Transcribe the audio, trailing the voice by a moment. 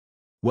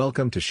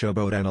Welcome to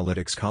Showboat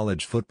Analytics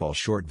College Football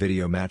Short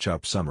Video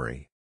Matchup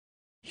Summary.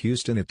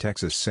 Houston at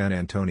Texas San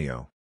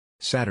Antonio.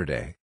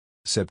 Saturday,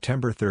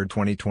 September 3,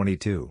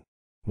 2022.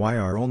 Why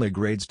are only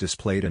grades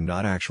displayed and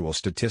not actual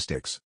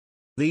statistics?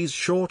 These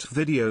short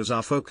videos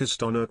are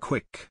focused on a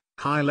quick,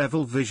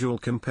 high-level visual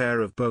compare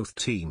of both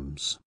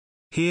teams.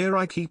 Here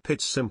I keep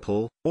it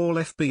simple. All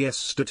FBS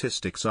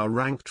statistics are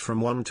ranked from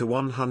 1 to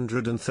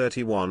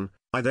 131,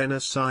 I then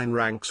assign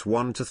ranks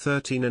 1 to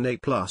 13 an A+,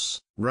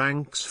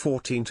 ranks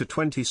 14 to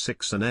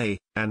 26 an A,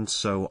 and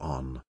so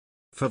on.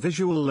 For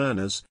visual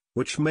learners,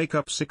 which make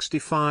up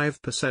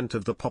 65%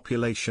 of the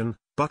population,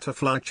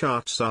 butterfly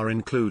charts are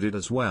included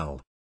as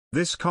well.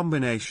 This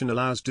combination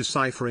allows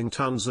deciphering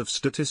tons of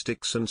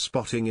statistics and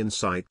spotting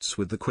insights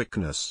with the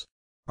quickness.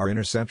 Are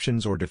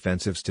interceptions or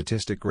defensive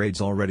statistic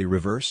grades already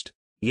reversed?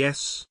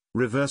 Yes,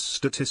 reverse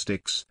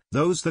statistics,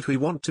 those that we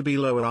want to be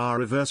lower, are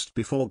reversed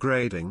before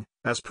grading.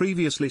 As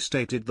previously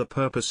stated, the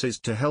purpose is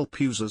to help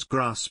users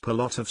grasp a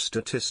lot of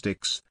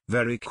statistics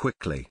very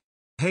quickly.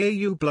 Hey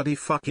you bloody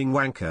fucking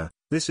wanker,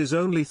 this is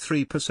only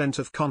 3%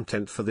 of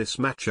content for this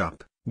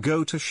matchup.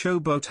 Go to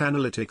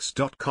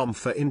showboatanalytics.com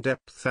for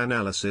in-depth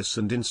analysis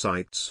and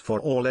insights for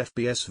all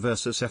FBS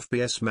versus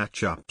FBS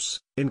matchups,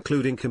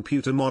 including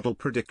computer model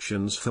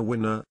predictions for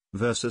winner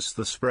versus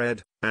the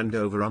spread and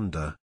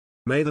over-under.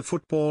 May the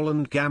football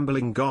and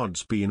gambling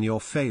gods be in your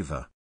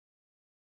favor.